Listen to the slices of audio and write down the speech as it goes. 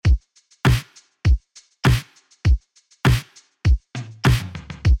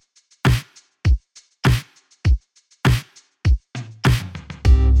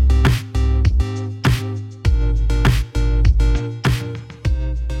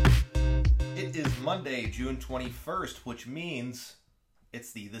Monday, June 21st, which means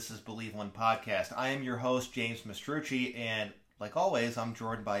it's the This Is Believe One podcast. I am your host, James Mastrucci, and like always, I'm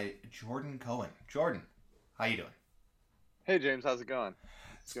joined by Jordan Cohen. Jordan, how you doing? Hey, James, how's it going?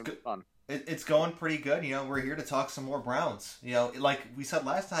 It's going to be fun. It's going pretty good. You know, we're here to talk some more Browns. You know, like we said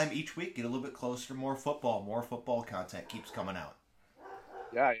last time, each week get a little bit closer to more football content keeps coming out.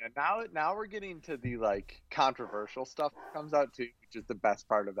 Yeah. Now we're getting to the controversial stuff that comes out too, which is the best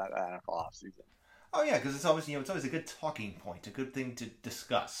part of that NFL offseason. Oh yeah, because it's always a good talking point, a good thing to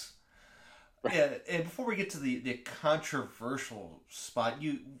discuss. Right. Yeah, and before we get to the controversial spot,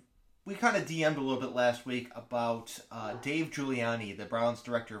 we kind of DM'd a little bit last week about Dave Giuliani, the Browns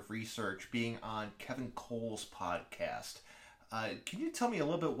director of research, being on Kevin Cole's podcast. Can you tell me a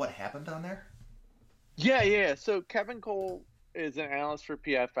little bit what happened on there? Yeah. So Kevin Cole is an analyst for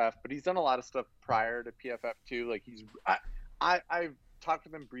PFF, but he's done a lot of stuff prior to PFF too. Like I've talked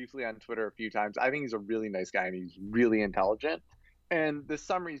with him briefly on Twitter a few times. I think he's a really nice guy and he's really intelligent. And this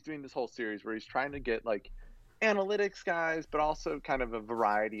summer he's doing this whole series where he's trying to get analytics guys, but also kind of a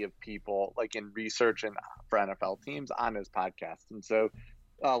variety of people in research and for NFL teams on his podcast. And so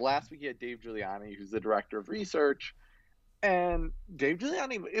last week he had Dave Giuliani, who's the director of research. And Dave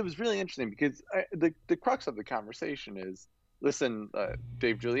Giuliani, it was really interesting because the crux of the conversation is, listen,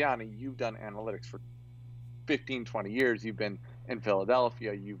 Dave Giuliani, you've done analytics for 15, 20 years. You've been in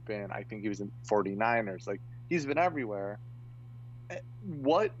Philadelphia. I think he was in 49ers. He's been everywhere.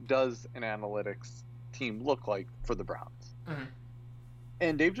 What does an analytics team look like for the Browns? Mm-hmm.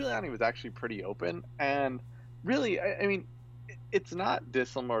 And Dave Giuliani was actually pretty open. And really, I mean, it's not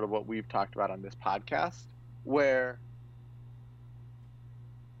dissimilar to what we've talked about on this podcast, where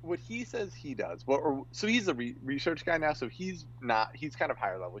what he says he does. So he's a research guy now. So he's kind of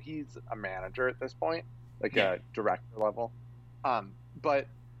higher level. He's a manager at this point, a director level. But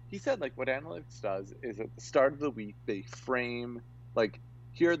he said what analytics does is at the start of the week, they frame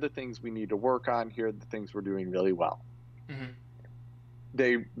here are the things we need to work on. Here are the things we're doing really well. Mm-hmm.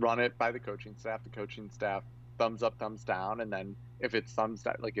 They run it by the coaching staff. The coaching staff thumbs up, thumbs down. And then if it's thumbs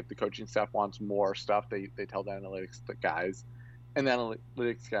down, if the coaching staff wants more stuff, they tell the analytics guys. And the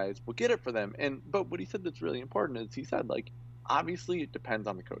analytics guys will get it for them. But what he said that's really important is he said, obviously it depends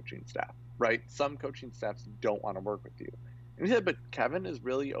on the coaching staff, right? Some coaching staffs don't want to work with you. And he said, but Kevin is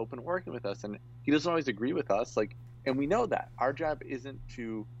really open to working with us, and he doesn't always agree with us. And we know that. Our job isn't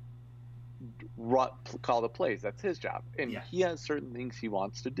to call the plays. That's his job. And he has certain things he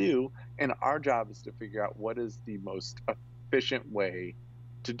wants to do, and our job is to figure out what is the most efficient way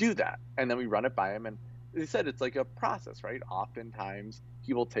to do that. And then we run it by him, and they said it's like a process, right? Oftentimes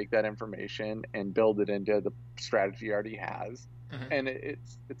he will take that information and build it into the strategy he already has. Mm-hmm. And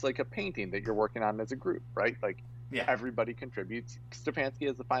it's like a painting that you're working on as a group, right? Everybody contributes. Stefanski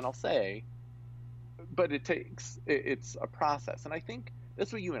has the final say, but it's a process. And I think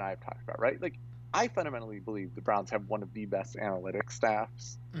that's what you and I have talked about, right? I fundamentally believe the Browns have one of the best analytics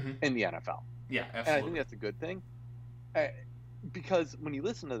staffs in the NFL. Yeah, absolutely. And I think that's a good thing. Because when you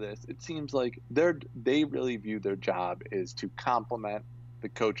listen to this, it seems like they really view their job is to complement the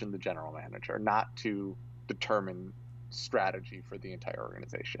coach and the general manager, not to determine strategy for the entire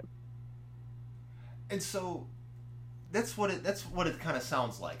organization. And so that's what it kind of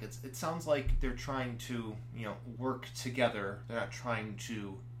sounds like. It sounds like they're trying to work together. They're not trying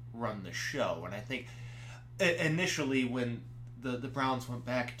to run the show. And I think initially when the Browns went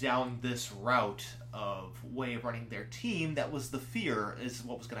back down this route of way of running their team, that was the fear, is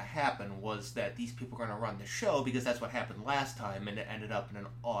what was going to happen, was that these people are going to run the show, because that's what happened last time, and it ended up in an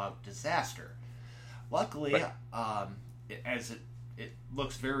all-out disaster. Luckily, right. It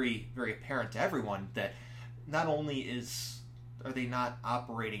looks very, very apparent to everyone that not only are they not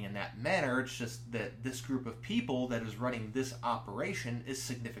operating in that manner, it's just that this group of people that is running this operation is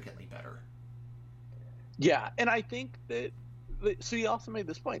significantly better. Yeah, and I think that, so you also made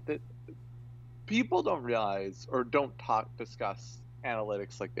this point that people don't realize or don't discuss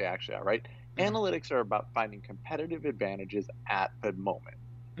analytics like they actually are, right? Mm-hmm. Analytics are about finding competitive advantages at the moment,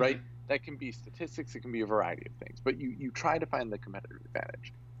 right? Mm-hmm. That can be statistics, it can be a variety of things, but you try to find the competitive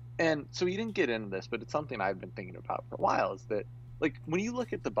advantage. And so you didn't get into this, but it's something I've been thinking about for a while, is that when you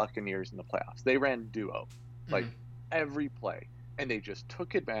look at the Buccaneers in the playoffs, they ran duo every play, and they just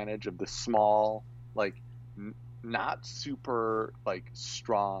took advantage of the small, not super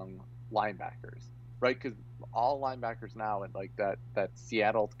strong linebackers, right? Because all linebackers now in that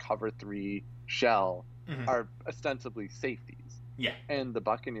Seattle cover 3 shell are ostensibly safeties. Yeah. And the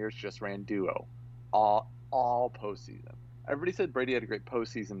Buccaneers just ran duo all postseason. Everybody said Brady had a great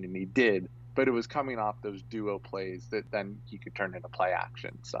postseason, and he did, but it was coming off those duo plays that then he could turn into play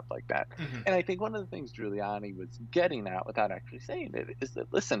action, stuff like that. Mm-hmm. And I think one of the things Giuliani was getting at without actually saying it is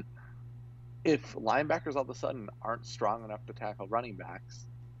that, listen, if linebackers all of a sudden aren't strong enough to tackle running backs,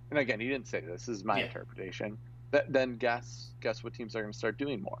 and again, he didn't say this is my interpretation, then guess what teams are going to start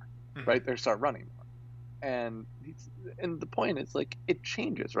doing more, right? They start running more. And the point is, like, it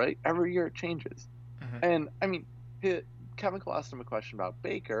changes, right? Every year it changes. And I mean, Kevin Cole asked him a question about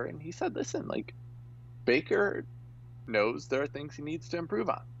Baker, and he said, listen, like, Baker knows there are things he needs to improve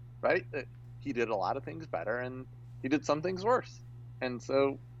on, right? He did a lot of things better, and he did some things worse. And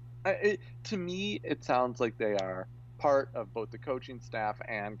so, to me, it sounds like they are part of both the coaching staff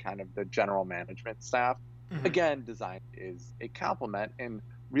and kind of the general management staff. Again, design is a compliment and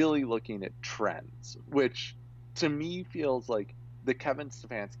really looking at trends, which to me feels like the Kevin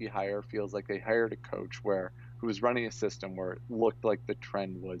Stefanski hire feels like they hired a coach who was running a system where it looked like the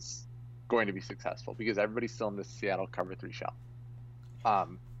trend was going to be successful because everybody's still in the Seattle cover 3 shell.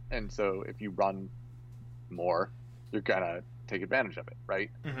 And so if you run more, you're going to take advantage of it, right?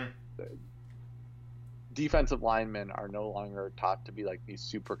 The defensive linemen are no longer taught to be like these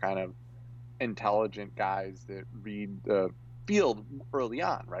super kind of intelligent guys that read the field early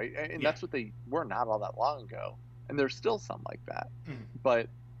on, right? And that's what they were not all that long ago. And there's still some like that. But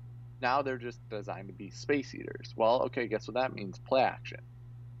now they're just designed to be space eaters. Well, okay, guess what that means? Play action.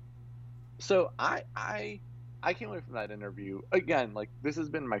 So I came away from that interview, again, like, this has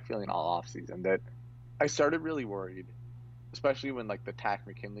been my feeling all offseason, that I started really worried, especially when, like, the Takk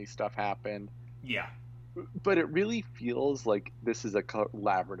McKinley stuff happened. Yeah. But it really feels like this is a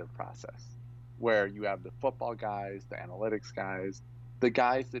collaborative process where you have the football guys, the analytics guys, the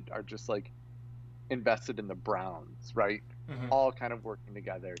guys that are just, like, invested in the Browns, right? All kind of working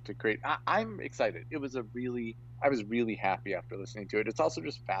together to create. I'm excited. I was really happy after listening to it. It's also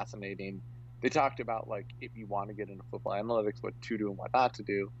just fascinating. They talked about, like, if you want to get into football analytics, what to do and what not to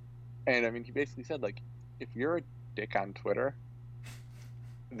do. And I mean, he basically said, like, if you're a dick on Twitter,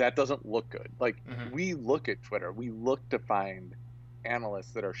 that doesn't look good. Like, we look at Twitter, we look to find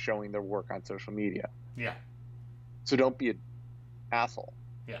analysts that are showing their work on social media. Yeah. So don't be an asshole.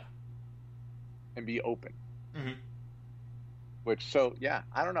 Yeah. And be open. Which, so, yeah,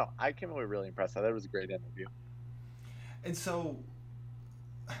 I don't know. I came away really impressed. I thought it was a great interview. And so,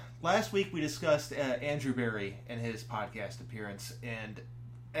 last week we discussed Andrew Berry and his podcast appearance, and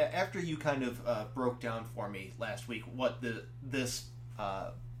after you kind of broke down for me last week what this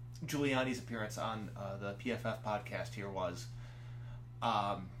Giuliani's appearance on the PFF podcast here was,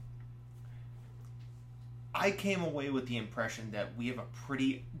 I came away with the impression that we have a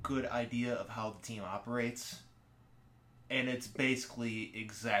pretty good idea of how the team operates. And it's basically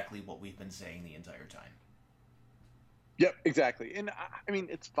exactly what we've been saying the entire time. Yep, exactly. And I mean,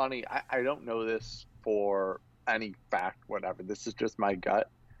 it's funny. I don't know this for any fact, whatever. This is just my gut.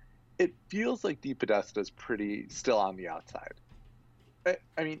 It feels like DePodesta is pretty still on the outside.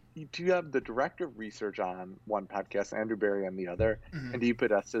 I mean, you have the director of research on one podcast, Andrew Berry on the other, and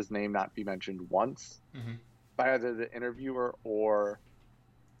DePodesta's name not be mentioned once by either the interviewer or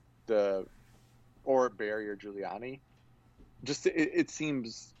Berry or Giuliani. Just it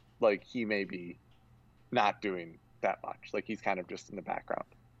seems like he may be not doing that much. Like, he's kind of just in the background.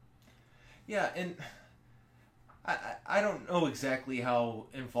 Yeah, and I don't know exactly how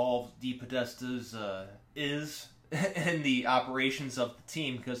involved DePodesta's is in the operations of the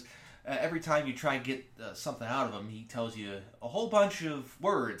team, because every time you try and get something out of him, he tells you a whole bunch of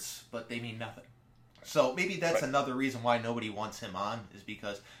words, but they mean nothing. So maybe that's another reason why nobody wants him on, is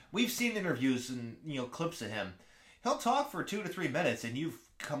because we've seen interviews and clips of him. He'll talk for 2 to 3 minutes, and you've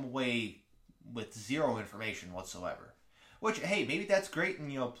come away with zero information whatsoever. Which, hey, maybe that's great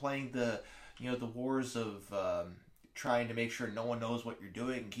in playing the the wars of trying to make sure no one knows what you're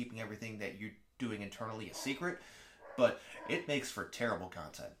doing and keeping everything that you're doing internally a secret. But it makes for terrible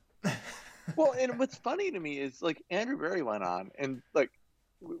content. Well, and what's funny to me is, like, Andrew Berry went on and, like,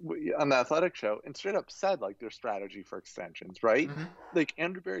 on the Athletic show and straight up said, like, their strategy for extensions, right? Like,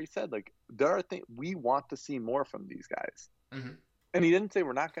 Andrew Berry said, like, there are things we want to see more from these guys. And he didn't say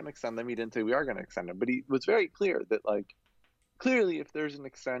we're not going to extend them. He didn't say we are going to extend them. But he was very clear that, like, clearly if there's an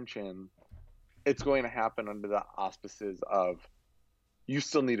extension, it's going to happen under the auspices of you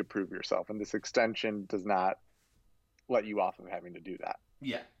still need to prove yourself. And this extension does not let you off of having to do that.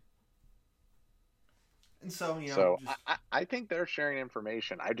 Yeah. And so, I think they're sharing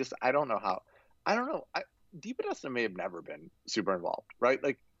information. I don't know how. I don't know. DePodesta may have never been super involved, right?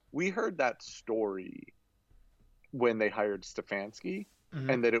 Like, we heard that story when they hired Stefanski,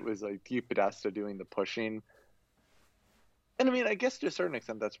 and that it was like DePodesta doing the pushing. And I mean, I guess to a certain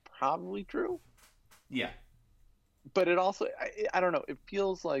extent that's probably true, Yeah. but it also, I don't know, it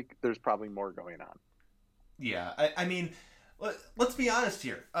feels like there's probably more going on. Yeah. I mean, let's be honest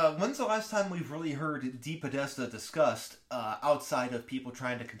here. When's the last time we've really heard DePodesta discussed outside of people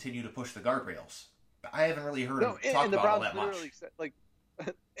trying to continue to push the guardrails? I haven't really heard him talk And the about all Browns that much. literally said, like,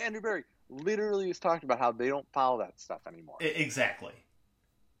 Andrew Berry literally has talked about how they don't follow that stuff anymore. Exactly.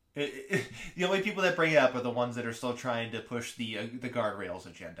 The only people that bring it up are the ones that are still trying to push the guardrails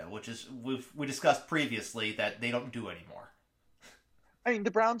agenda, which is we discussed previously that they don't do anymore. I mean,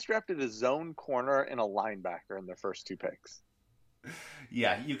 the Browns drafted a zone corner and a linebacker in their first 2 picks.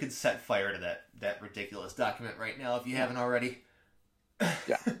 Yeah, you can set fire to that ridiculous document right now if you haven't already.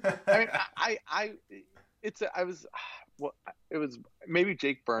 Yeah, I mean, it was maybe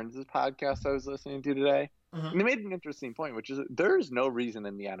Jake Burns' podcast I was listening to today, and he made an interesting point, which is that there is no reason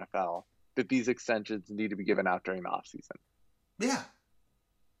in the NFL that these extensions need to be given out during the offseason. Yeah.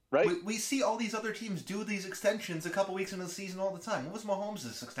 Right? We see all these other teams do these extensions a couple weeks into the season all the time. What was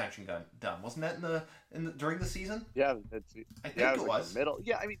Mahomes' extension done? Wasn't that during the season? Yeah, I think it was. Like middle.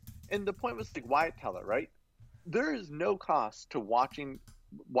 Yeah, I mean, and the point was like Wyatt Teller, right? There is no cost to watching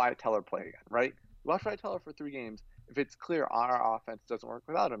Wyatt Teller play again, right? You watch Wyatt Teller for 3 games. If it's clear our offense doesn't work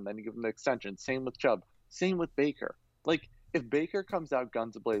without him, then you give him the extension. Same with Chubb. Same with Baker. Like, if Baker comes out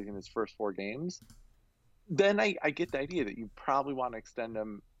guns blazing in his first 4 games, then I get the idea that you probably want to extend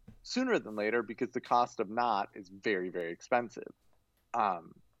him sooner than later because the cost of not is very, very expensive.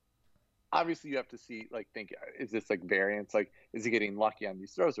 Obviously, you have to see, like, think, is this like variance? Like, is he getting lucky on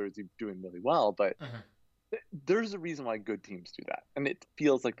these throws or is he doing really well? But there's a reason why good teams do that. And it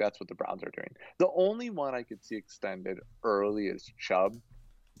feels like that's what the Browns are doing. The only one I could see extended early is Chubb,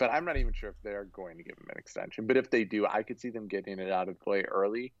 but I'm not even sure if they're going to give him an extension. But if they do, I could see them getting it out of the way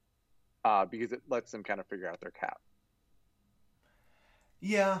early because it lets them kind of figure out their cap.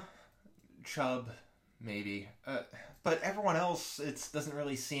 Yeah, Chubb, maybe. But everyone else, it doesn't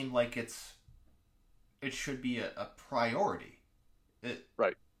really seem like it should be a priority.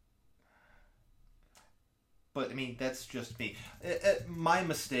 Right. But, I mean, that's just me. My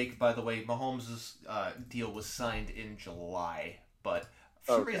mistake, by the way, Mahomes' deal was signed in July, but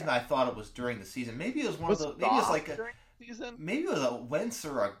for some reason I thought it was during the season. Maybe it was maybe it was like during the season? Maybe it was a Wentz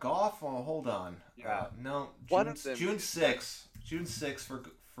or a Goff. Oh, hold on. Yeah. No, June 6th. June 6th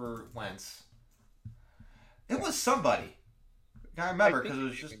for Wentz. It was somebody. I remember because it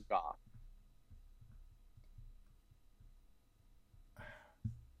was just Goff.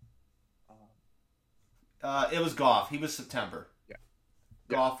 It was Goff. He was September. Yeah.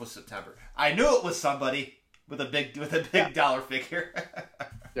 Goff was September. I knew it was somebody with a big dollar figure.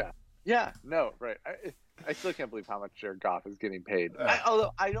 Yeah. No. Right. I still can't believe how much Jared Goff is getting paid.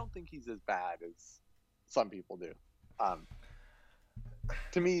 Although I don't think he's as bad as some people do.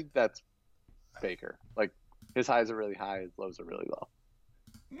 To me, that's Baker. Like, his highs are really high, his lows are really low.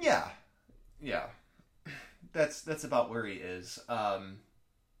 Yeah. That's about where he is.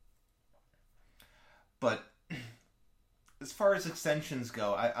 But as far as extensions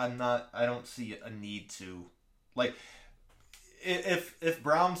go, I don't see a need to, like, if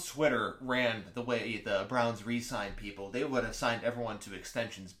Browns Twitter ran the way the Browns re-signed people, they would have signed everyone to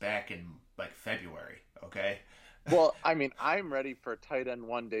extensions back in like February. Okay. Well, I mean, I'm ready for tight end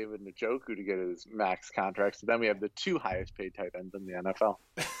 1 David Njoku to get his max contract. So then we have the 2 highest paid tight ends in the NFL.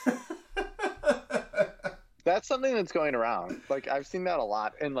 That's something that's going around. Like, I've seen that a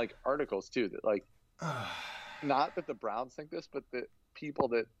lot in like articles too. That like, not that the Browns think this, but the people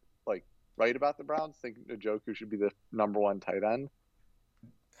that like write about the Browns think Njoku should be the number 1 tight end.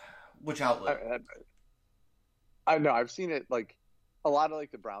 Which outlet? I know. I've seen it like a lot of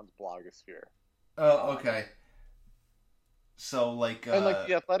like the Browns blogosphere. Oh, okay. So like, and like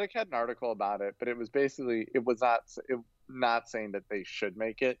the Athletic had an article about it, but it was basically not saying that they should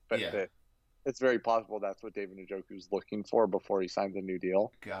make it, but that it's very possible that's what David Njoku's looking for before he signs a new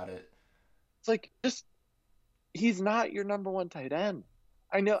deal. Got it. It's like he's not your number 1 tight end.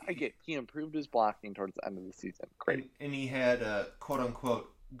 I know. I get he improved his blocking towards the end of the season. Great, and he had a quote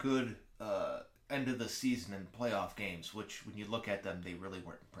unquote good end of the season in playoff games, which when you look at them, they really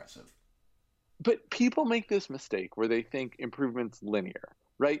weren't impressive. But people make this mistake where they think improvement's linear,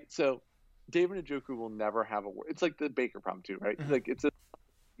 right? So David Njoku will never have it's like the Baker problem too, right? Mm-hmm. Like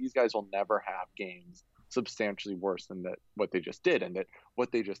these guys will never have games substantially worse than what they just did, and that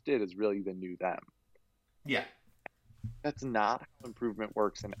what they just did is really the new them. Yeah. That's not how improvement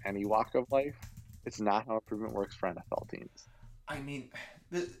works in any walk of life. It's not how improvement works for NFL teams. I mean,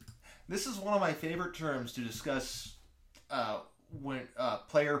 this is one of my favorite terms to discuss when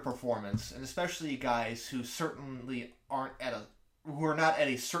player performance, and especially guys who certainly who are not at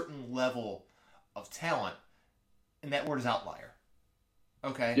a certain level of talent, and that word is outlier.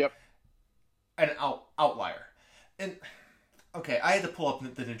 Okay. Yep. An outlier, and okay, I had to pull up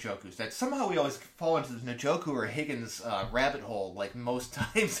the Njokus. That somehow we always fall into the Njoku or Higgins rabbit hole, like most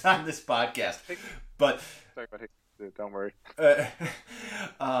times on this podcast. But sorry about Higgins, don't worry.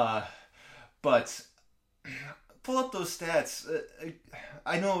 But pull up those stats.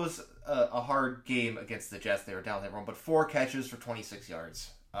 I know it was a hard game against the Jets. They were down that run, but 4 catches for 26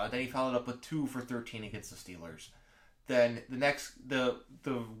 yards. Then he followed up with 2 for 13 against the Steelers. Then the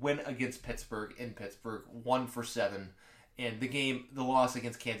win against Pittsburgh in Pittsburgh, 1 for 7, and the loss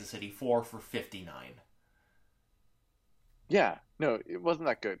against Kansas City, 4 for 59. Yeah, no, it wasn't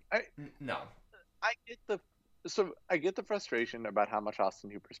that good. No, I get the frustration about how much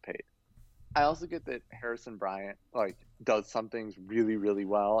Austin Hooper's paid. I also get that Harrison Bryant does some things really, really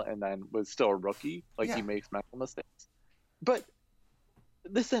well, and then was still a rookie. He makes mental mistakes. But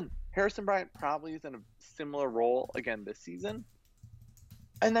listen, Harrison Bryant probably is in a similar role again this season.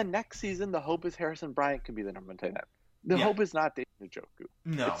 And then next season, the hope is Harrison Bryant can be the number 1 tight end. The hope is not David Njoku.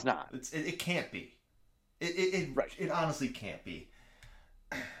 No, it's not. It can't be. It honestly can't be.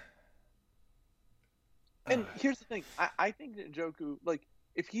 And here's the thing. I think that Njoku,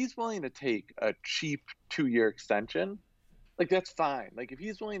 if he's willing to take a cheap 2-year extension, that's fine. If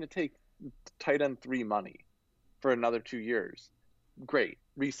he's willing to take tight end 3 money for another 2 years, great,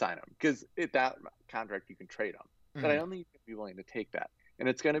 re-sign him, because at that contract you can trade him. Mm-hmm. But I don't think you can be willing to take that. And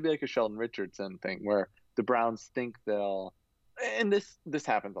it's going to be like a Sheldon Richardson thing where the Browns think they'll, and this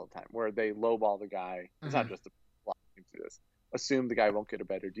happens all the time, where they lowball the guy. It's not just a lot of teams do this. Assume the guy won't get a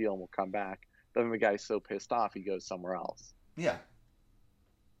better deal and will come back. Then the guy's so pissed off he goes somewhere else. Yeah.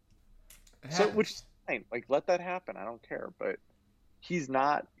 So, which is fine. Let that happen. I don't care. But he's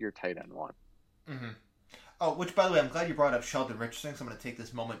not your tight end 1. Mm-hmm. Oh, which, by the way, I'm glad you brought up Sheldon Richardson, so I'm going to take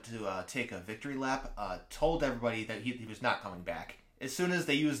this moment to take a victory lap. Told everybody that he was not coming back. As soon as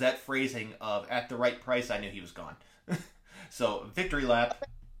they used that phrasing of at the right price, I knew he was gone. So, victory lap.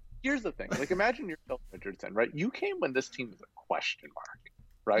 Here's the thing. Imagine you're Sheldon Richardson, right? You came when this team was a question mark,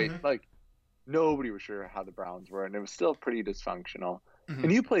 right? Mm-hmm. Nobody was sure how the Browns were, and it was still pretty dysfunctional. Mm-hmm.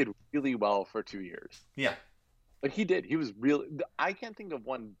 And you played really well for 2 years. Yeah. He did. He was really... I can't think of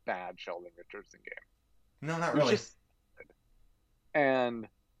one bad Sheldon Richardson game. No, not really. And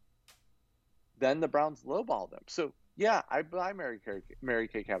then the Browns lowballed him. So, yeah, I buy Mary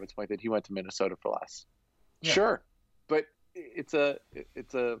Kay Cabot's point that he went to Minnesota for less. Yeah. Sure. But it's a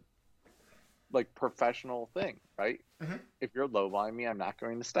professional thing, right? Mm-hmm. If you're lowballing me, I'm not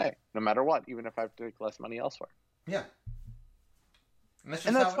going to stay, no matter what, even if I have to take less money elsewhere. Yeah.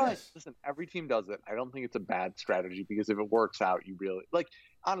 And that's fine. Listen, every team does it. I don't think it's a bad strategy, because if it works out, you really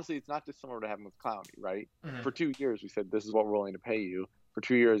honestly, it's not dissimilar to having with Clowney, right? Mm-hmm. For 2 years, we said, this is what we're willing to pay you. For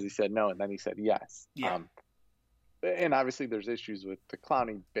 2 years, he said no, and then he said yes. Yeah. And obviously, there's issues with the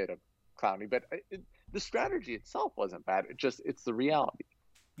Clowney bit of Clowney, but the strategy itself wasn't bad. It's the reality.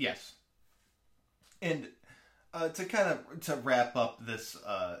 Yes. And to wrap up this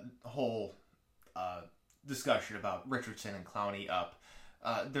whole discussion about Richardson and Clowney up,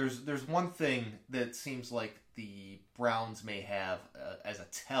 there's one thing that seems like the Browns may have as a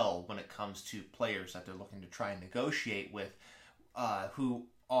tell when it comes to players that they're looking to try and negotiate with, who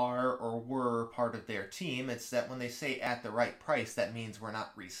are or were part of their team. It's that when they say at the right price, that means we're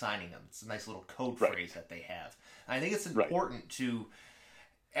not re-signing them. It's a nice little code phrase that they have. And I think it's important to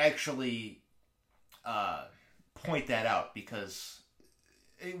actually point that out, because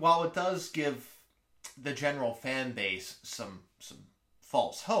while it does give the general fan base some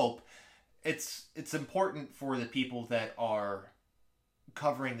false hope, it's important for the people that are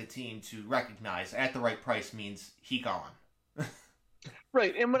covering the team to recognize at the right price means he gone.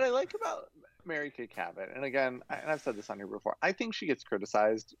 Right. And what I like about Mary Kay Cabot, and again, and I've said this on here before, I think she gets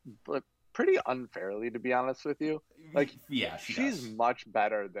criticized, but pretty unfairly, to be honest with you. Yeah, she's much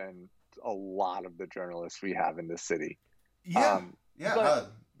better than a lot of the journalists we have in this city. Yeah.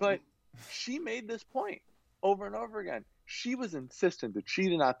 But she made this point over and over again. She was insistent that she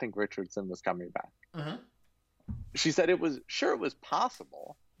did not think Richardson was coming back. Mm-hmm. She said it was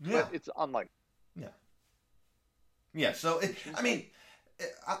possible, but it's unlikely. Yeah. Yeah. So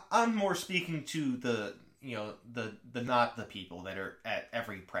I'm more speaking to the not the people that are at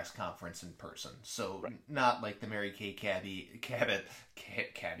every press conference in person. So not like the Mary Kay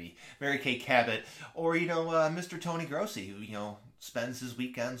Mary Kay Cabot, or Mr. Tony Grossi, who spends his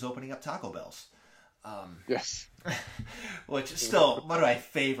weekends opening up Taco Bells. Yes. Which is still one of my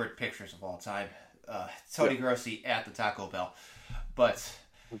favorite pictures of all time. Tony Grossi at the Taco Bell. But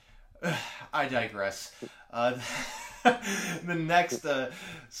I digress. The next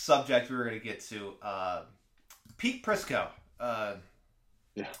subject we were going to get to, Pete Prisco.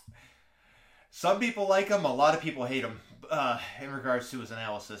 Yeah. Some people like him, a lot of people hate him in regards to his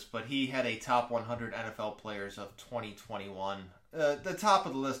analysis, but he had a top 100 NFL players of 2021. The top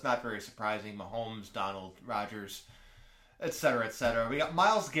of the list, not very surprising, Mahomes, Donald, Rodgers, etc., etc. We got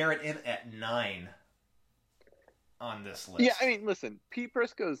Myles Garrett in at 9 on this list. Yeah, I mean, listen, Pete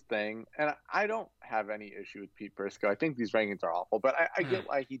Prisco's thing, and I don't have any issue with Pete Prisco. I think these rankings are awful, but I get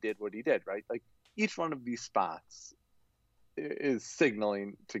why he did what he did, right? Like, each one of these spots is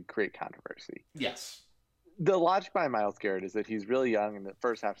signaling to create controversy. Yes. The logic behind Myles Garrett is that he's really young, and the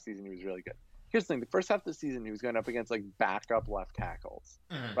first half of the season he was really good. Here's the thing, the first half of the season he was going up against, like, backup left tackles,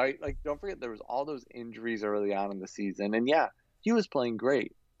 right? Like, don't forget there was all those injuries early on in the season, and yeah, he was playing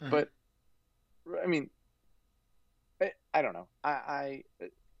great, but, I mean, I don't know. I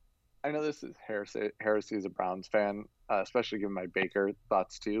know this is heresy as a Browns fan, especially given my Baker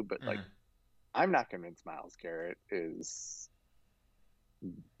thoughts too, but, like, I'm not convinced Myles Garrett is,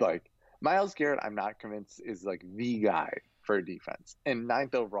 like, Myles Garrett, I'm not convinced is, like, the guy for a defense. And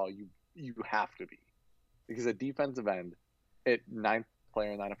 9th overall, you have to be. Because a defensive end, at 9th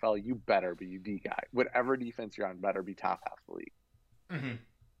player in the NFL, you better be the guy. Whatever defense you're on, better be top half of the league.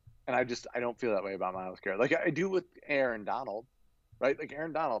 And I don't feel that way about Myles Garrett. Like, I do with Aaron Donald, right? Like,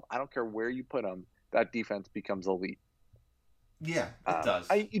 Aaron Donald, I don't care where you put him, that defense becomes elite. Yeah, it does.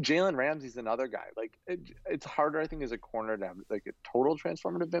 Jalen Ramsey's another guy. Like, it's harder, I think, as a corner to have, like, a total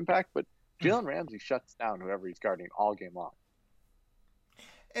transformative impact, but Jalen Ramsey shuts down whoever he's guarding all game long.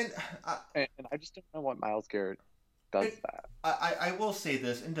 And I just don't know what Myles Garrett does that. I will say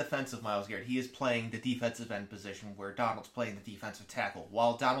this, in defense of Myles Garrett, he is playing the defensive end position where Donald's playing the defensive tackle.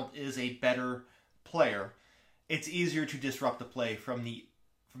 While Donald is a better player, it's easier to disrupt the play from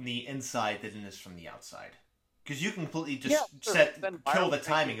the inside than it is from the outside. Because you can completely just kill the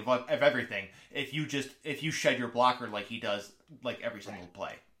timing of everything if you shed your blocker like he does, like, every single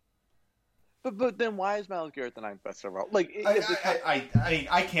play. But then why is Myles Garrett the 9th best overall? Like,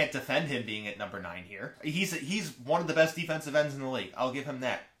 I can't defend him being at number 9 here. He's one of the best defensive ends in the league. I'll give him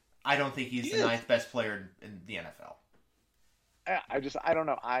that. I don't think he's the 9th best player in the NFL. I don't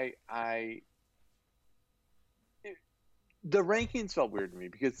know. The rankings felt weird to me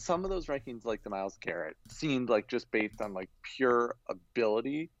because some of those rankings, like the Myles Garrett, seemed like just based on, like, pure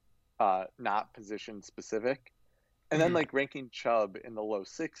ability, not position specific. And then, like, ranking Chubb in the low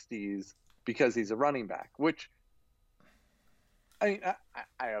 60s because he's a running back, which, I mean,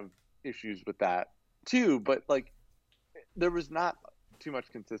 I have issues with that too, but, like, there was not too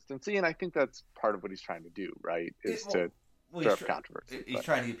much consistency, and I think that's part of what he's trying to do, right, is to stir up controversy. He's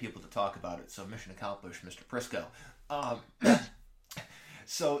trying to get people to talk about it, so mission accomplished, Mr. Prisco.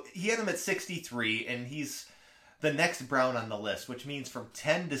 So he had him at 63, and he's the next Brown on the list, which means from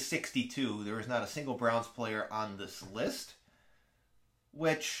 10 to 62, there is not a single Browns player on this list,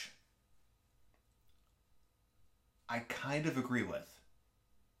 which I kind of agree with.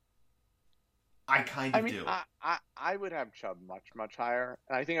 I do. I would have Chubb much, much higher,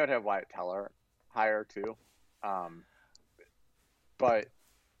 and I think I would have Wyatt Teller higher too. But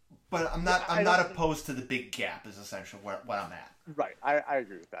I'm not opposed to the big gap is essentially what I'm at. Right. I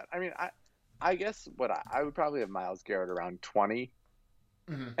agree with that. I mean, I guess what I would probably have Myles Garrett around 20,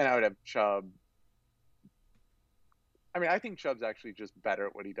 and I would have Chubb. I mean, I think Chubb's actually just better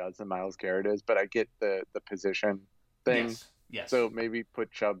at what he does than Myles Garrett is, but I get the position thing. Yes. So maybe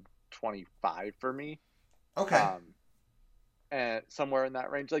put Chubb 25 for me. Okay. And somewhere in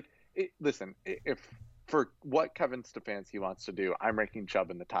that range. Like, listen, if for what Kevin Stefanski wants to do, I'm ranking Chubb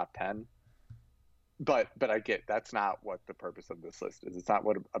in the top 10. But I get that's not what the purpose of this list is. It's not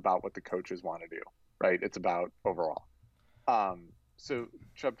about what the coaches want to do, right? It's about overall. So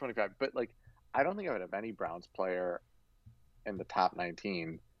Chubb 25, but, like, I don't think I would have any Browns player in the top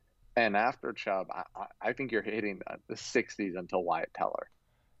 19. And after Chubb, I think you're hitting the 60s until Wyatt Teller.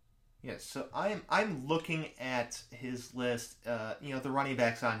 Yes, so I'm looking at his list. The running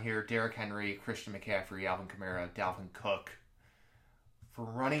backs on here: Derrick Henry, Christian McCaffrey, Alvin Kamara, Dalvin Cook. For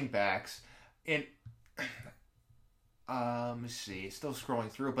running backs, and let me see, still scrolling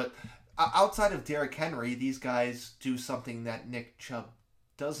through, but outside of Derrick Henry, these guys do something that Nick Chubb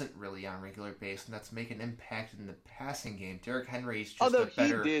doesn't really on a regular basis, and that's make an impact in the passing game. Derrick Henry's just a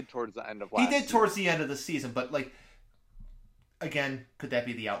better... he did towards the end of last season. Towards the end of the season, but, like, again, could that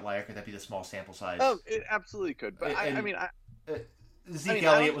be the outlier? Could that be the small sample size? Oh, it absolutely could. But Zeke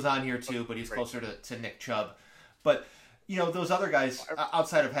Elliott was on here too, but he's closer to Nick Chubb. But you know, those other guys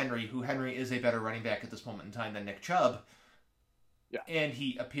outside of Henry, who Henry is a better running back at this moment in time than Nick Chubb. Yeah. And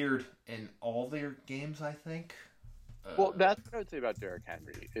he appeared in all their games, I think. Well, that's what I would say about Derrick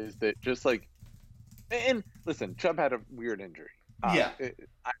Henry, is that just like, and listen, Chubb had a weird injury. Yeah.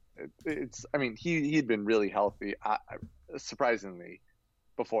 I mean, he had been really healthy, surprisingly,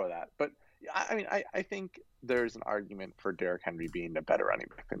 before that. But I mean, I think there's an argument for Derrick Henry being a better running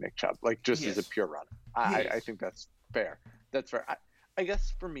back than Nick Chubb, like just as a pure runner. I think that's fair. That's fair. I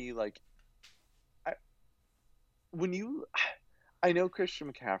guess for me, like, I know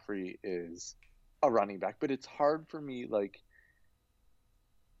Christian McCaffrey is a running back, but it's hard for me. Like,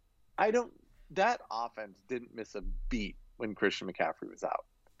 that offense didn't miss a beat when Christian McCaffrey was out.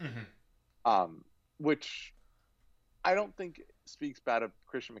 Mm-hmm. Which I don't think speaks bad of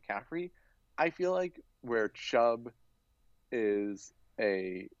Christian McCaffrey. I feel like where Chubb is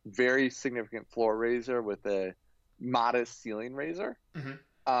a very significant floor raiser with a modest ceiling raiser,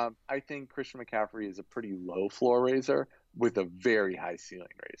 I think Christian McCaffrey is a pretty low floor raiser with a very high ceiling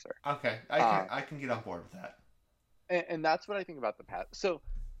raiser. Okay, I can get on board with that. And that's what I think about the Pat. So,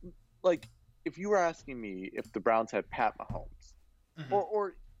 like, if you were asking me if the Browns had Pat Mahomes,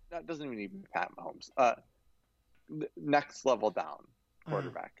 or that doesn't even need to be Pat Mahomes, next level down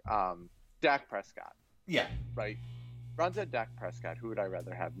quarterback, Dak Prescott. Yeah. Right. Browns had Dak Prescott. Who would I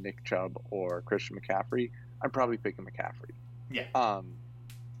rather have, Nick Chubb or Christian McCaffrey? I'm probably picking McCaffrey. Yeah.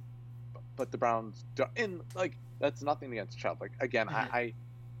 But the Browns don't, and like, that's nothing against Chubb. Like, again, I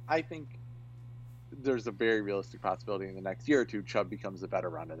think there's a very realistic possibility in the next year or two Chubb becomes a better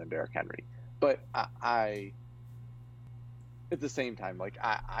runner than Derrick Henry. But I at the same time, like,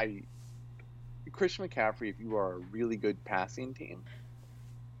 Christian McCaffrey, if you are a really good passing team,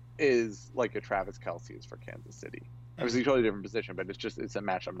 is like a Travis Kelce is for Kansas City. Obviously, a totally different position, but it's a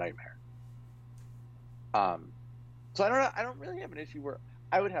matchup nightmare. So I don't really have an issue where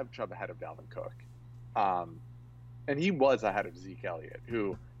I would have Chubb ahead of Dalvin Cook. And he was ahead of Zeke Elliott,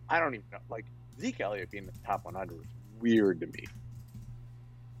 who I don't even know. Like, Zeke Elliott being in the top 100 was weird to me.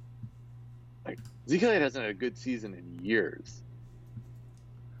 Like, Zeke Elliott hasn't had a good season in years.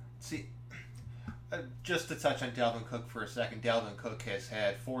 See, just to touch on Dalvin Cook for a second, Dalvin Cook has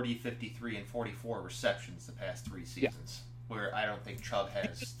had 40, 53, and 44 receptions the past 3 seasons, where I don't think Chubb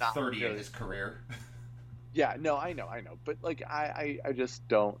has 30 in his career. Yeah, no, I know, but like I just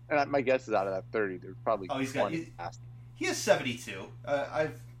don't. And my guess is out of that 30, there's probably he's 20. He has 72.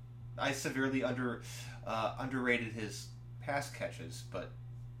 I severely underrated his pass catches, but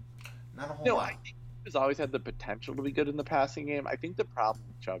not a whole lot. I think he's always had the potential to be good in the passing game. I think the problem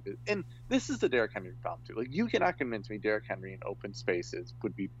with Chubb is, and this is the Derrick Henry problem too. Like, you cannot convince me Derrick Henry in open spaces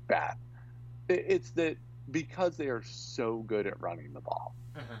would be bad. It's that because they are so good at running the ball.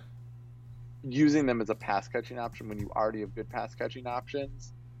 Using them as a pass catching option when you already have good pass catching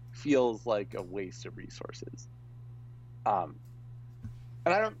options feels like a waste of resources. And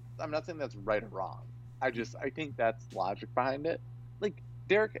I'm not saying that's right or wrong. I think that's logic behind it. Like,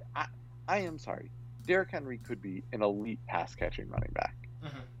 Derrick, I am sorry. Derrick Henry could be an elite pass catching running back.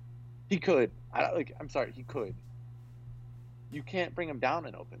 He could. I'm sorry, he could. You can't bring him down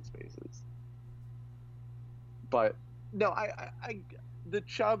in open spaces. But no, the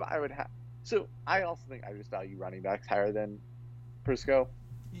Chubb I would have. So I also think I just value running backs higher than Prisco.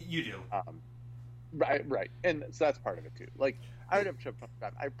 You do. Right. And so that's part of it too. Like, I would have Chubb.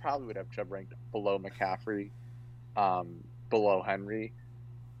 I probably would have Chubb ranked below McCaffrey, below Henry.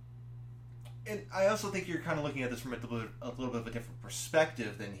 And I also think you're kind of looking at this from a little bit of a different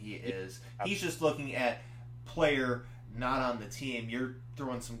perspective than he is. He's just looking at player not on the team. You're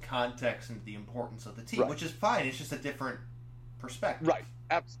throwing some context into the importance of the team, which is fine. It's just a different perspective. Right.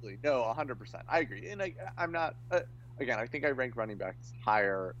 Absolutely. No, 100%. I agree. And I'm not, again, I think I rank running backs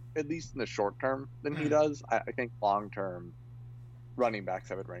higher, at least in the short term, than he does. I think long term running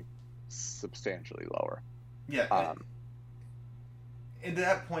backs I would rank substantially lower. Yeah. And to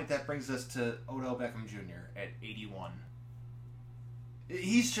that point, that brings us to Odell Beckham Jr. at 81.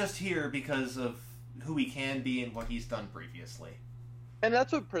 He's just here because of who he can be and what he's done previously. And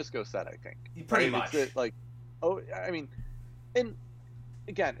that's what Prisco said, I think. Pretty much. It's like, and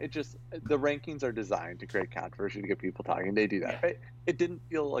again, the rankings are designed to create controversy, to get people talking. They do that. Yeah. It didn't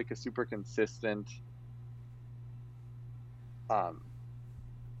feel like a super consistent,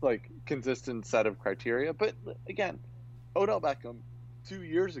 consistent set of criteria. But again, Odell Beckham 2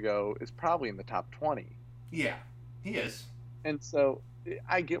 years ago is probably in the top 20. Yeah, he is. And so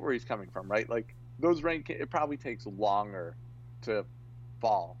I get where he's coming from, right? Like, those it probably takes longer to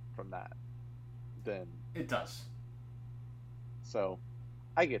fall from that than it does. So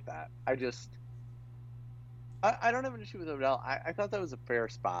I get that. I don't have an issue with Odell. I thought that was a fair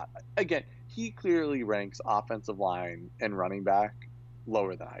spot. Again, he clearly ranks offensive line and running back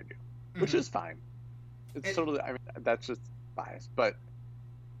lower than I do, which is fine. It's totally. I mean, that's just bias. But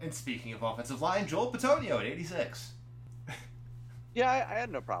and speaking of offensive line, Joel Bitonio at 86. Yeah, I had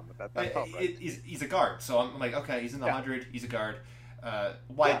no problem with that. That felt right. He's a guard, so I'm like, okay, he's in the 100. He's a guard.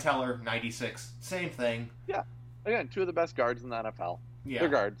 Wyatt Teller, 96. Same thing. Yeah. Again, two of the best guards in the NFL. Yeah. They're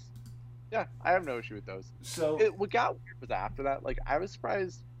guards. Yeah, I have no issue with those. So what got weird was after that. Like, I was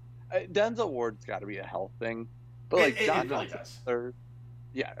surprised. Denzel Ward's got to be a health thing, but like John really Johnson does. third.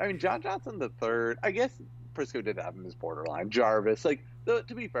 Yeah, I mean John Johnson the third. I guess Prisco did have him as borderline. Jarvis, like to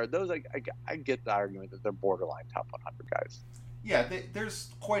be fair, those I get the argument that they're borderline top 100 guys. Yeah, there's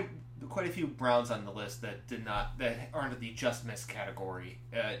quite a few Browns on the list that aren't in the just missed category.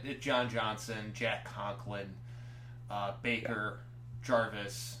 John Johnson, Jack Conklin, Baker,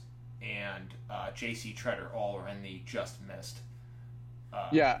 Jarvis, and J.C. Treader all are in the just missed.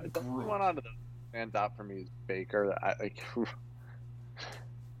 The one out of those stands out for me is Baker. I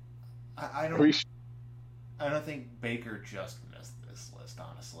don't think Baker just missed this list,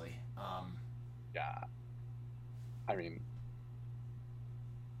 honestly. Yeah, I mean,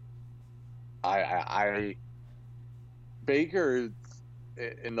 I Baker's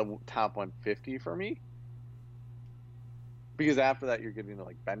in the top 150 for me, because after that you're getting to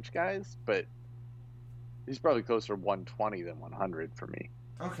like bench guys, but he's probably closer to 120 than 100 for me.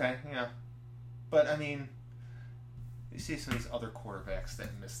 Okay, yeah, but I mean, you see some of these other quarterbacks that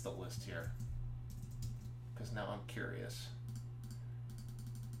missed the list here, because now I'm curious.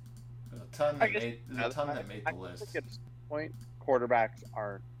 There's a ton that made the list. At this point, quarterbacks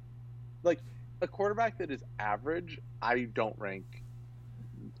aren't like a quarterback that is average. I don't rank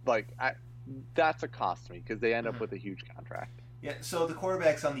that's a cost to me because they end up with a huge contract. Yeah, so the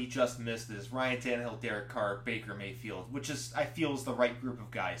quarterbacks on the just missed is Ryan Tannehill, Derek Carr, Baker Mayfield, which I feel is the right group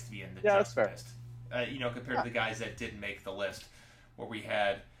of guys to be in the just missed. Compared to the guys that didn't make the list, where we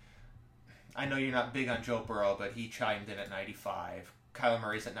had, I know you're not big on Joe Burrow, but he chimed in at 95. Kyler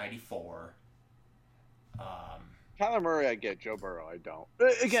Murray's at 94. Kyler Murray, I get. Joe Burrow, I don't.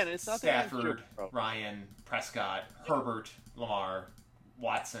 Again, it's not Stafford, Ryan, Prescott, Herbert, Lamar,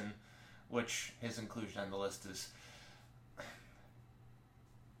 Watson, which his inclusion on the list is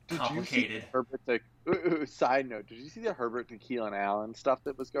complicated. Side note, did you see the Herbert to Keelan Allen stuff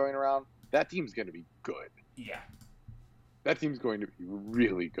that was going around? That team's going to be good. Yeah. That team's going to be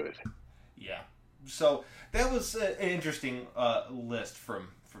really good. Yeah. So that was an interesting list from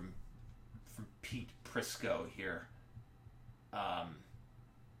Pete Prisco here.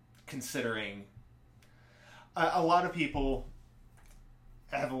 Considering a lot of people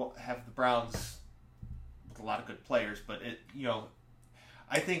have the Browns with a lot of good players, but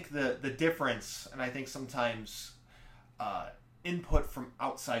I think the difference, and I think sometimes input from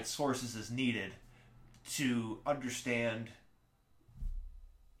outside sources is needed to understand,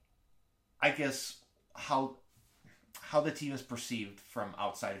 I guess, how the team is perceived from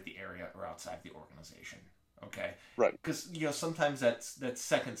outside of the area or outside of the organization. Okay, right? Because sometimes that's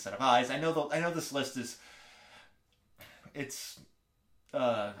second set of eyes. I know this list it's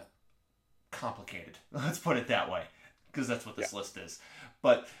complicated. Let's put it that way, because that's what this list is.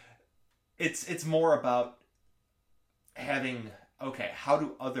 But it's more about having, how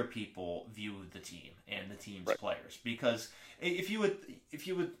do other people view the team and the team's players? Because if you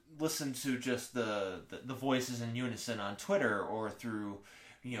would listen to just the voices in unison on Twitter or through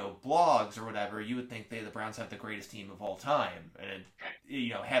blogs or whatever, you would think the Browns have the greatest team of all time, and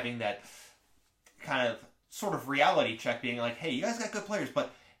having that kind of sort of reality check, being like, hey, you guys got good players,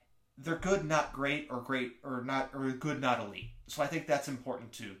 but they're good, not great, or great, or good, not elite. So I think that's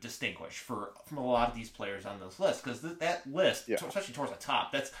important to distinguish from a lot of these players on this list, because that list, especially towards the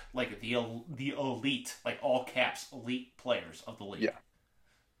top, that's like the elite, like all caps, elite players of the league.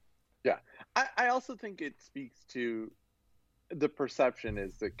 Yeah. I also think it speaks to the perception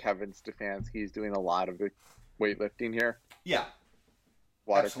is that Kevin Stefanski is doing a lot of the weightlifting here. Yeah.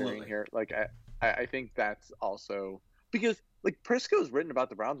 Water carrying here. Like, I think that's also because like Prisco's written about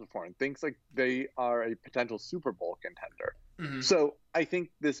the Browns before and thinks like they are a potential Super Bowl contender. Mm-hmm. So I think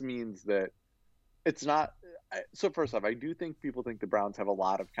this means that it's not. So first off, I do think people think the Browns have a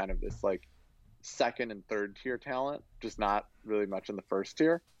lot of kind of this like second and third tier talent, just not really much in the first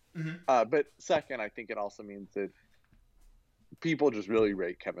tier. Mm-hmm. But second, I think it also means that people just really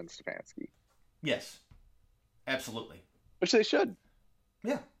rate Kevin Stefanski. Yes, absolutely. Which they should.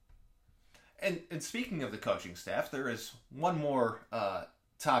 Yeah. And speaking of the coaching staff, there is one more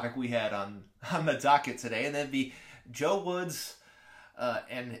topic we had on the docket today, and that'd be Joe Woods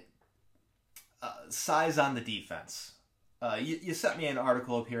and size on the defense. You sent me an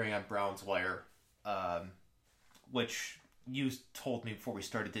article appearing on Browns Wire, which you told me before we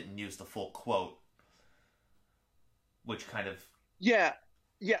started didn't use the full quote, which kind of... Yeah.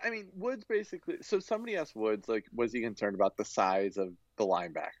 Yeah, I mean, Woods basically... So somebody asked Woods, like, was he concerned about the size of the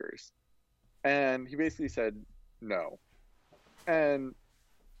linebackers? And he basically said no. And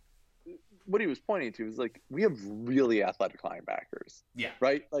what he was pointing to is, like, we have really athletic linebackers. Yeah.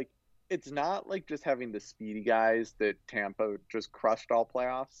 Right? Like, it's not like just having the speedy guys that Tampa just crushed all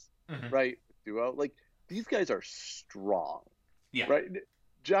playoffs, right? Duo. Like, these guys are strong. Yeah. Right?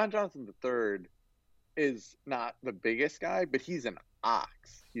 John Johnson III is not the biggest guy, but he's an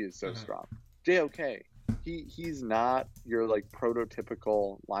ox. He is so strong. JOK, he's not your like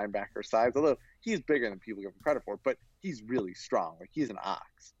prototypical linebacker size, although he's bigger than people give him credit for, but he's really strong. Like, he's an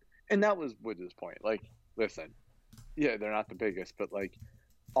ox. And that was Woods' point. Like, listen, yeah, they're not the biggest, but like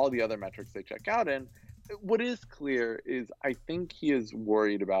all the other metrics they check out in, what is clear is I think he is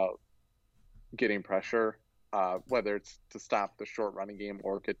worried about getting pressure, whether it's to stop the short running game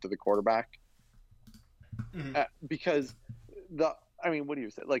or get to the quarterback. Because what do you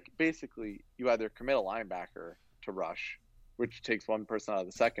say? Like, basically, you either commit a linebacker to rush, which takes one person out of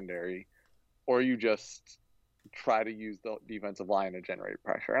the secondary, or you just try to use the defensive line to generate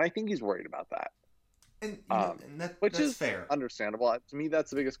pressure. And I think he's worried about that. And which that's is fair. Understandable. To me, that's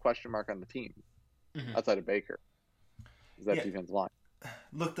the biggest question mark on the team outside of Baker. Is that defensive line?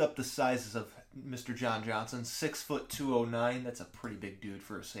 Looked up the sizes of Mr. John Johnson. 6'2", 209. That's a pretty big dude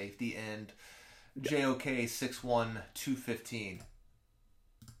for a safety. And JOK 6'1", 215.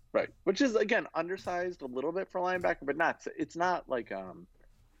 Right, which is again undersized a little bit for linebacker, but not. It's not like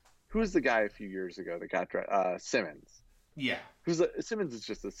who's the guy a few years ago that got Simmons? Yeah, Simmons is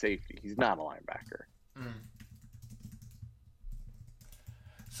just a safety. He's not a linebacker.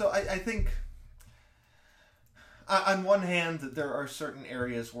 So I think on one hand there are certain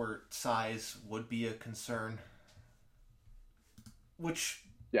areas where size would be a concern. Which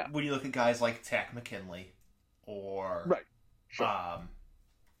when you look at guys like Takk McKinley or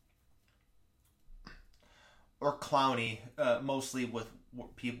or Clowney, mostly with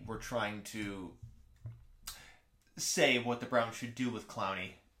what people were trying to say what the Browns should do with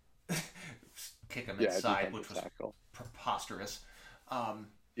Clowney. Kick him inside, which was preposterous.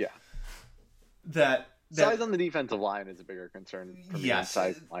 That size on the defensive line is a bigger concern for me than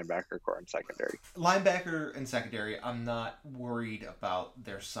size linebacker core and secondary. Linebacker and secondary, I'm not worried about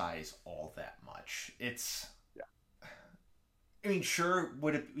their size all that much. It's... I mean, sure,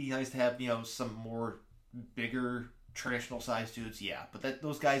 would it be nice to have, some more bigger traditional size dudes? Yeah, but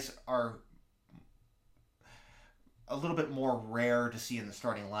those guys are a little bit more rare to see in the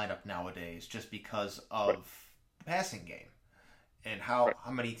starting lineup nowadays, just because of the passing game and how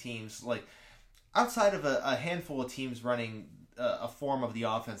many teams, like, outside of a handful of teams running a form of the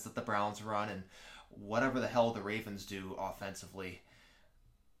offense that the Browns run and whatever the hell the Ravens do offensively,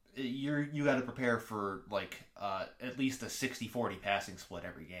 you got to prepare for like at least a 60-40 passing split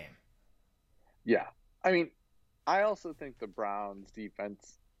every game. Yeah. I mean, I also think the Browns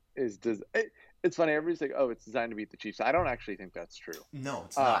defense is it's funny, everybody's like, oh, it's designed to beat the Chiefs. I don't actually think that's true. No,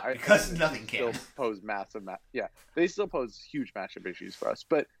 it's not, because nothing can. Still pose they still pose huge matchup issues for us.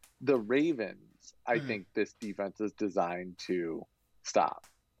 But the Ravens, I think this defense is designed to stop,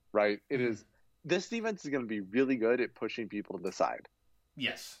 right? It is. This defense is going to be really good at pushing people to the side.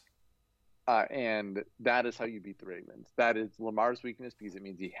 Yes. And that is how you beat the Ravens. That is Lamar's weakness because it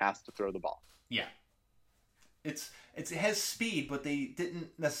means he has to throw the ball. Yeah. It has speed, but they didn't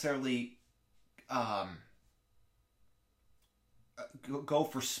necessarily go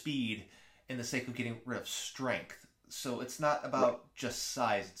for speed in the sake of getting rid of strength. So it's not about just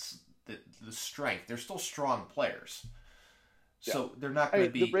size; it's the strength. They're still strong players, so they're not going to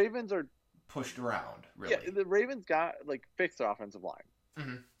be. The Ravens are pushed around. Really, yeah. The Ravens got fixed their offensive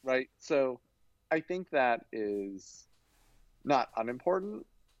line, right? So I think that is not unimportant.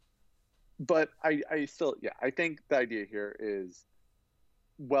 But I still, I think the idea here is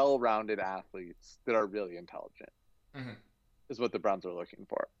well-rounded athletes that are really intelligent is what the Browns are looking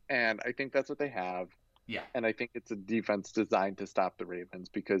for. And I think that's what they have. Yeah. And I think it's a defense designed to stop the Ravens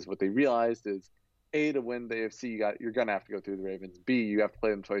because what they realized is, A, to win the AFC, you're going to have to go through the Ravens. B, you have to play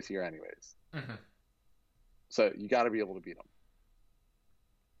them twice a year anyways. So you got to be able to beat them.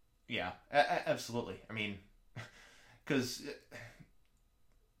 Yeah, absolutely. I mean, because...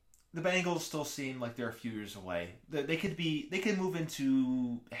 the Bengals still seem like they're a few years away. They could move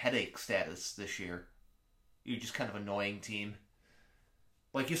into headache status this year. You're just kind of annoying team.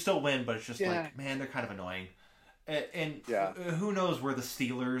 Like, you still win, but it's just like, man, they're kind of annoying. And Yeah. who knows where the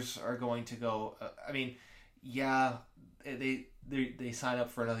Steelers are going to go? I mean, yeah, they sign up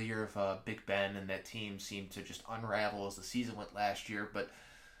for another year of Big Ben, and that team seemed to just unravel as the season went last year. But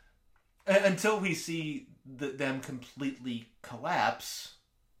until we see them completely collapse,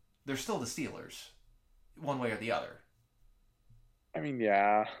 they're still the Steelers, one way or the other. I mean,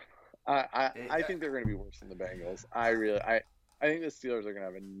 yeah. I It, think they're going to be worse than the Bengals. I think the Steelers are going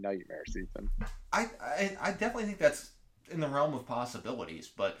to have a nightmare season. I definitely think that's in the realm of possibilities,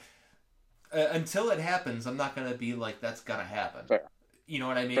 but until it happens, I'm not gonna be like that's gonna happen. Fair, You know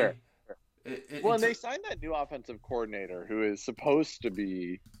what I mean? fair. Well, and they signed that new offensive coordinator who is supposed to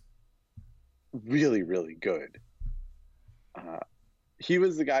be really, really good. Uh, he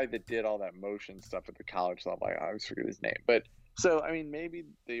was the guy that did all that motion stuff at the college level. I always forget his name. But so, I mean, maybe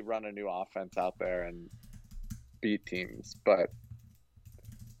they run a new offense out there and beat teams, but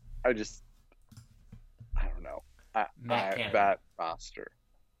I just, I don't know. Matt Canada. That roster.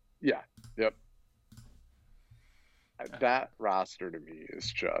 Yeah. Yep. That roster to me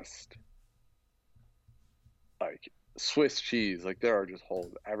is just like Swiss cheese. Like there are just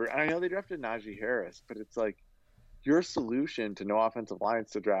holes every. I know they drafted Najee Harris, but it's like your solution to no offensive line is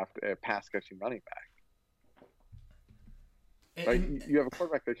to draft a pass catching running back. Like you have a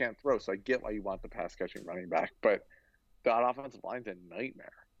quarterback that can't throw, so I get why you want the pass catching running back, but that offensive line's a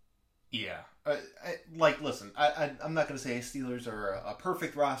nightmare. Yeah. Listen, I'm not going to say Steelers are a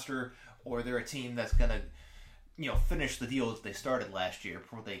perfect roster or they're a team that's going to, finish the deal that they started last year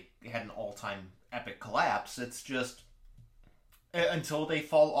before they had an all-time epic collapse. It's just until they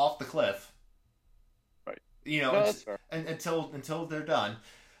fall off the cliff. Right. No, that's fair. Until they're done.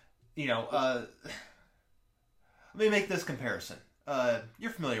 Let me make this comparison.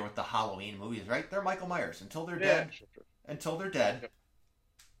 You're familiar with the Halloween movies, right? They're Michael Myers. Until they're dead. Sure. Until they're dead. Yep.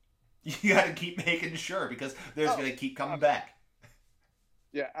 You got to keep making sure because they're going to keep coming back.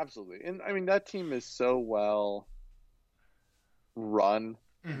 Yeah, absolutely. And I mean, that team is so well run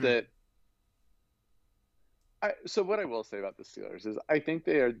that. So what I will say about the Steelers is I think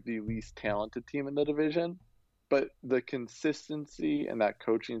they are the least talented team in the division, but the consistency and that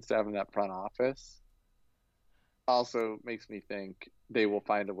coaching staff and that front office also makes me think they will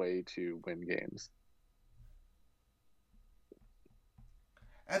find a way to win games.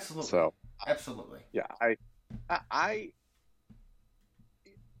 Absolutely. So, absolutely. Yeah, I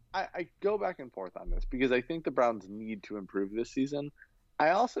go back and forth on this because I think the Browns need to improve this season.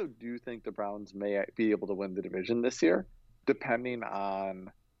 I also do think the Browns may be able to win the division this year, depending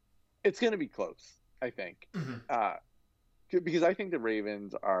on. It's going to be close, I think, because I think the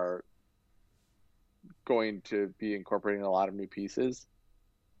Ravens are going to be incorporating a lot of new pieces.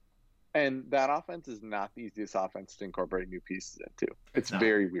 And that offense is not the easiest offense to incorporate new pieces into. It's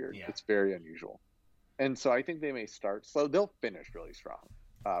very weird. Yeah. It's very unusual. And so I think they may start slow. They'll finish really strong.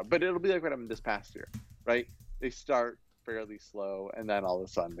 But it'll be like what happened this past year, right? They start fairly slow, and then all of a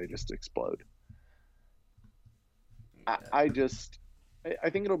sudden they just explode. Yeah. I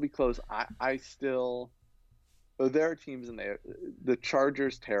think it'll be close. I still – there are teams in there. The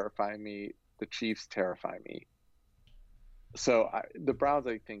Chargers terrify me. The Chiefs terrify me. So the Browns,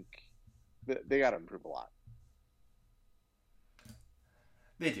 I think – they got to improve a lot.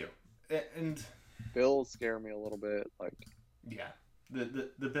 They do, and Bills scare me a little bit. Like, yeah, the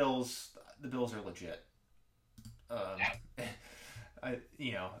Bills are legit.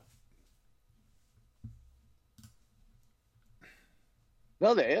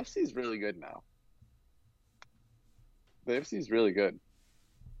 No, the AFC is really good now. The AFC is really good.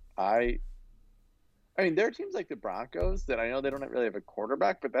 I mean, there are teams like the Broncos that I know they don't really have a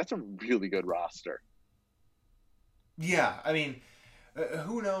quarterback, but that's a really good roster. Yeah, I mean,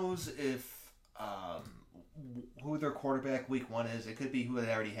 who knows if who their quarterback week one is? It could be who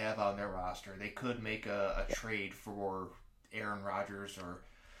they already have on their roster. They could make a trade for Aaron Rodgers or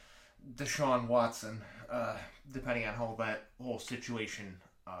Deshaun Watson, depending on how that whole situation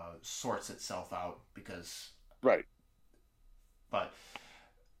sorts itself out. Because right, but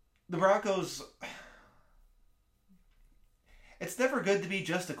the Broncos. It's never good to be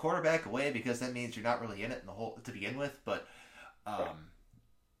just a quarterback away because that means you're not really in it in the whole to begin with. But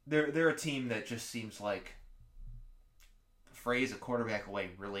they're a team that just seems like the phrase "a quarterback away"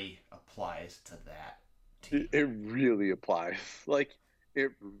 really applies to that team. It really applies. Like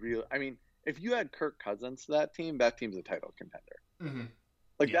it really. I mean, if you had Kirk Cousins to that team's a title contender. Mm-hmm.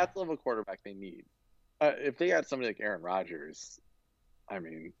 Like that's the level of quarterback they need. If they had somebody like Aaron Rodgers, I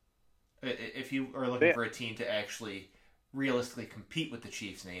mean, if you are looking for a team to actually realistically compete with the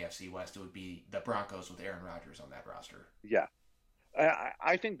Chiefs in the AFC West, it would be the Broncos with Aaron Rodgers on that roster. Yeah.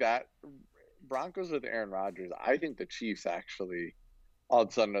 I think that Broncos with Aaron Rodgers, I think the Chiefs actually all of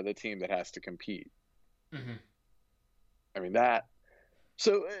a sudden are the team that has to compete. Mm-hmm. I mean that.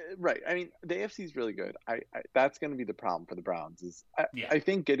 So right, I mean the AFC is really good. I that's going to be the problem for the Browns. Yeah. I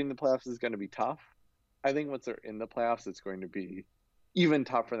think getting the playoffs is going to be tough. I think once they're in the playoffs, it's going to be even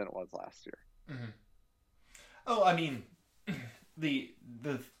tougher than it was last year. Mm-hmm. Oh, I mean, the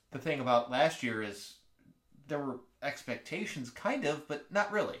thing about last year is there were expectations, kind of, but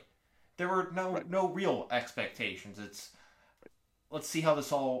not really. There were no real expectations. It's let's see how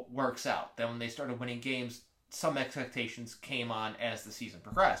this all works out. Then when they started winning games, some expectations came on as the season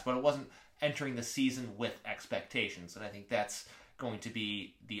progressed, but it wasn't entering the season with expectations, and I think that's going to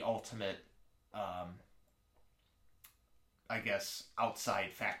be the ultimate, I guess,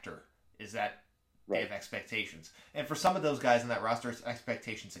 outside factor is that they have expectations. And for some of those guys in that roster, it's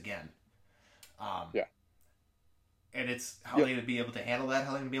expectations again. Yeah. And it's how they would be able to handle that,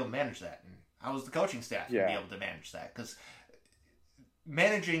 how they would be able to manage that, and how is the coaching staff going to be able to manage that? Because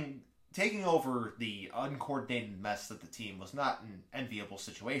taking over the uncoordinated mess that the team was not an enviable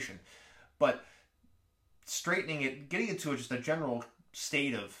situation, but straightening it, getting it to just a general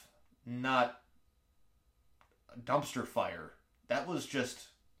state of not a dumpster fire, that was just,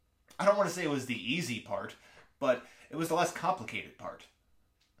 I don't want to say it was the easy part, but it was the less complicated part.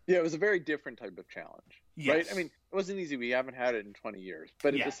 Yeah, it was a very different type of challenge. Yes. Right? I mean, it wasn't easy. We haven't had it in 20 years.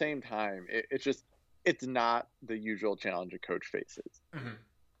 But at the same time, it's not the usual challenge a coach faces. Mm-hmm.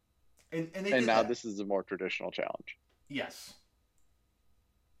 And now this is a more traditional challenge. Yes.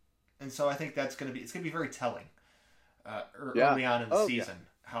 And so I think it's going to be very telling early on in the season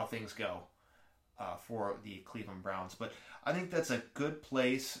how things go for the Cleveland Browns. But I think that's a good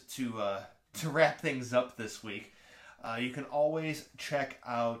place to wrap things up this week. You can always check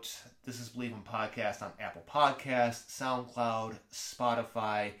out This Is Believin' Podcast on Apple Podcasts, SoundCloud,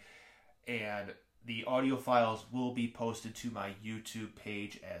 Spotify, and the audio files will be posted to my YouTube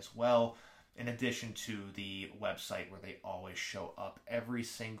page as well, in addition to the website where they always show up every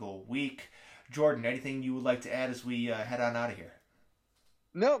single week. Jordan, anything you would like to add as we head on out of here?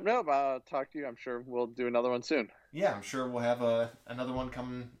 No, I'll talk to you. I'm sure we'll do another one soon. Yeah, I'm sure we'll have another one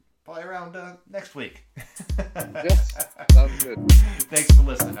coming probably around next week. Yes, sounds good. Thanks for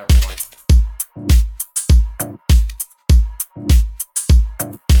listening, everyone.